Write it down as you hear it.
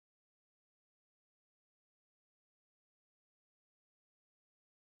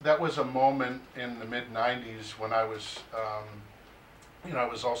that was a moment in the mid-90s when I was, I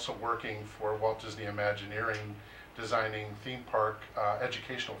was also working for Walt Disney Imagineering, designing theme park,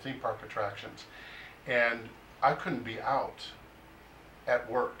 educational theme park attractions. And I couldn't be out at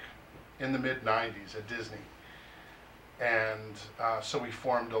work in the mid-90s at Disney. And so we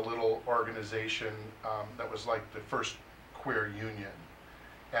formed a little organization that was like the first queer union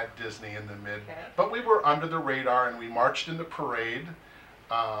at Disney in the mid. Okay. But we were under the radar, and we marched in the parade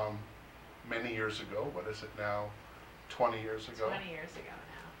many years ago. What is it now? 20 years ago. 20 years ago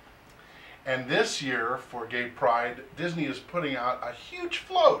now. And this year, for Gay Pride, Disney is putting out a huge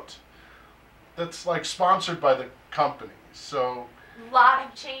float that's like sponsored by the company. So A lot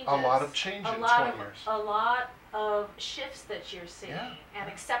of changes. a lot of change A in lot 20 of, years. A lot of shifts that you're seeing, Yeah. and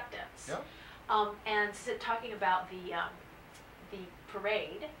acceptance. Yeah. And so talking about the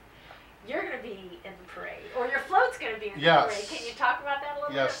parade, you're going to be in the parade, or your float's going to be in the Yes. parade. Can you talk about that a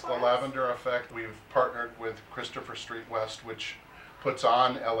little Yes, bit the for us? Lavender Effect. We've partnered with Christopher Street West, which puts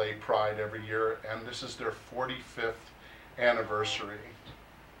on LA Pride every year, and this is their 45th anniversary.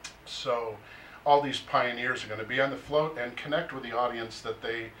 So all these pioneers are going to be on the float and connect with the audience that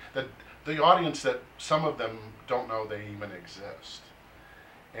the audience that some of them don't know they even exist.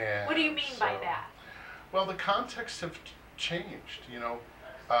 And What do you mean by so- that? Well, the contexts have changed,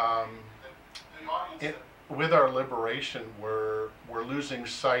 with our liberation, we're losing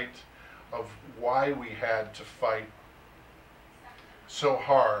sight of why we had to fight so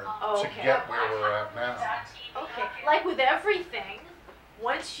hard to Okay. get where we're at now. Okay, like with everything,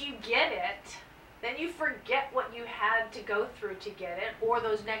 once you get it, then you forget what you had to go through to get it, or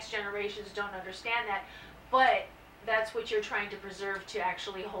those next generations don't understand that. But that's what you're trying to preserve, to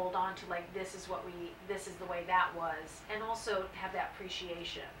actually hold on to, like, this is the way that was, and also have that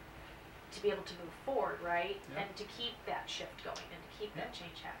appreciation to be able to move forward, right? Yeah. And to keep that shift going and to keep that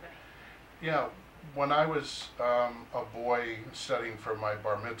change happening. Yeah, when I was a boy studying for my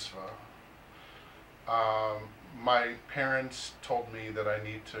bar mitzvah, my parents told me that I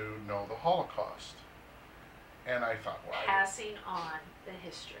need to know the Holocaust. And I thought, well, Passing on the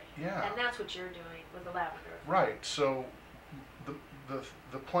history. Yeah. And that's what you're doing with the Lavender Effect. right. So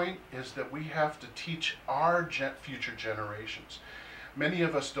the point is that we have to teach our future generations. Many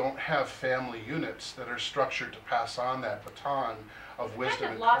of us don't have family units that are structured to pass on that baton of We've wisdom kind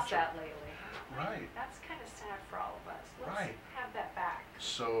of and lost culture. that lately. Huh? Right. That's kind of sad for all of us. Let's Right. have that back.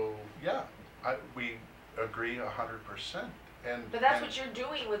 So yeah, we agree 100%. But that's and what you're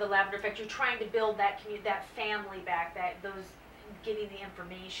doing with the Lavender Effect. You're trying to build that community, that family back, getting the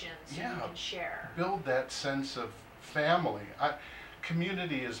information so you Yeah. can share. build that sense of family.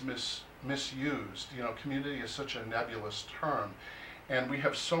 Community is misused. Community is such a nebulous term, and we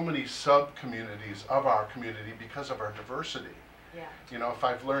have so many sub-communities of our community because of our diversity. Yeah. If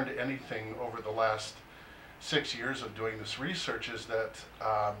I've learned anything over the last 6 years of doing this research, is that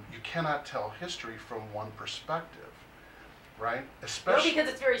you cannot tell history from one perspective, right? No, Especially because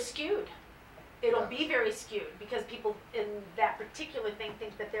it's very skewed. It'll Yeah. be very skewed because people in that particular thing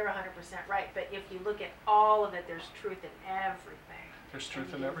think that they're 100% right. But if you look at all of it, there's truth in everything. there's truth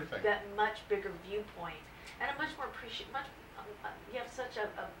And in you everything. That much bigger viewpoint and a much more you have such a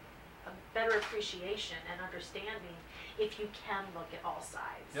better appreciation and understanding if you can look at all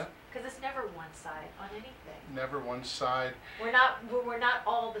sides. Yeah. Because it's never one side on anything. Never one side. We're not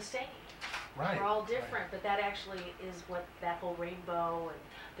all the same. Right. We're all right. different, but that actually is what that whole rainbow and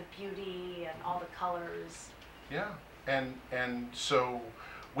the beauty and all the colors. Yeah, and so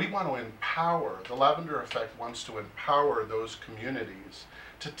we want to empower, the Lavender Effect wants to empower those communities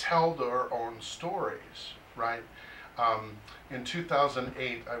to tell their own stories, right? In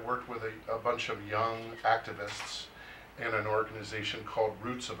 2008, I worked with a bunch of young activists in an organization called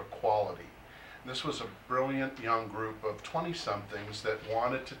Roots of Equality. And this was a brilliant young group of 20-somethings that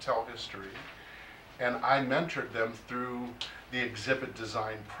wanted to tell history, and I mentored them through the exhibit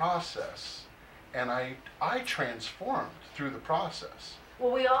design process, and I transformed through the process.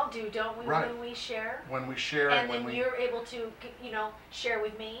 Well, we all do, don't we, Right. when we share? When we share And when then we you're able to, share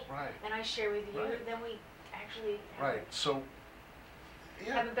with me, right, and I share with you, Right. then we actually right. So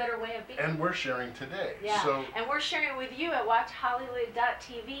have yeah, a better way of being. and we're sharing today. Yeah, So and we're sharing with you at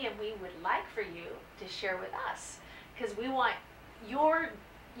watchhollywood.tv, and we would like for you to share with us, because we want your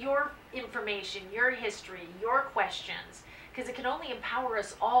information, your history, your questions, because it can only empower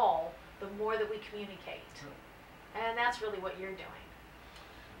us all the more that we communicate. And that's really what you're doing.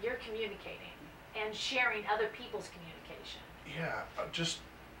 You're communicating and sharing other people's communication. yeah, just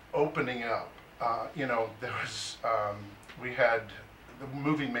opening up. There was we had the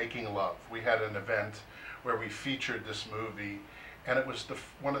movie Making Love. We had an event where we featured this movie, and it was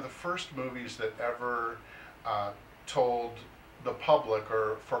one of the first movies that ever told the public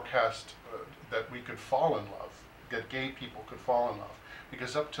or forecast that we could fall in love, that gay people could fall in love,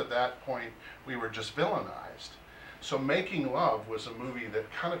 because up to that point we were just villainized. So Making Love was a movie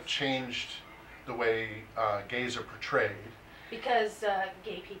that kind of changed the way gays are portrayed. Because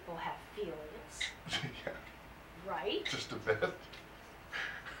gay people have feelings, Yeah, right? just a bit.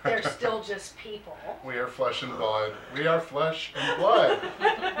 They're still just people. We are flesh and blood. We are flesh and blood.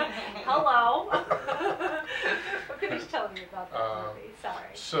 Hello. What can you tell me about that movie?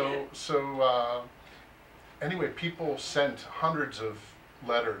 Sorry. Anyway, people sent hundreds of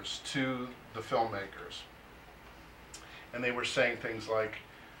letters to the filmmakers. And they were saying things like,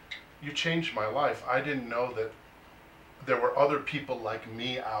 "You changed my life. I didn't know that there were other people like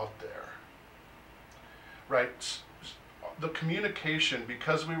me out there." Right? The communication,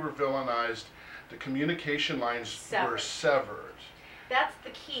 because we were villainized, the communication lines were severed. That's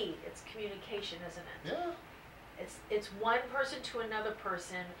the key. It's communication, isn't it? Yeah. It's one person to another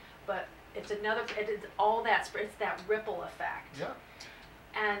person, but it's all that. It's that ripple effect. Yeah.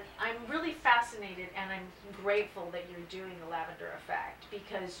 And I'm really fascinated, and I'm grateful that you're doing the Lavender Effect,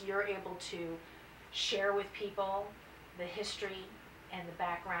 because you're able to share with people the history and the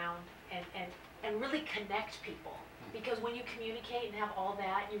background, and really connect people. Because when you communicate and have all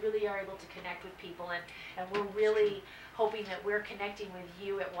that, you really are able to connect with people, and we're really hoping that we're connecting with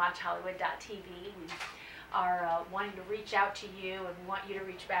you at watchhollywood.tv. We are wanting to reach out to you, and we want you to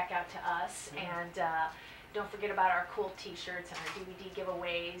reach back out to us. And don't forget about our cool t-shirts and our DVD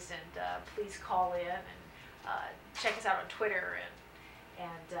giveaways, and please call in and check us out on Twitter.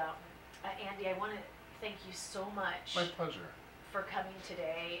 And Andy, I want to thank you so much. My pleasure. For coming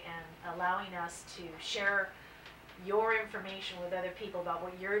today and allowing us to share your information with other people about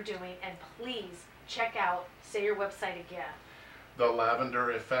what you're doing. And please check out, say your website again.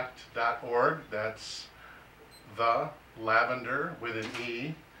 thelavendereffect.org. That's the lavender with an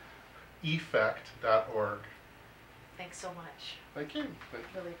E, effect.org. Thanks so much. Thank you.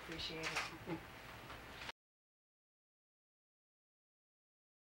 Really appreciate it.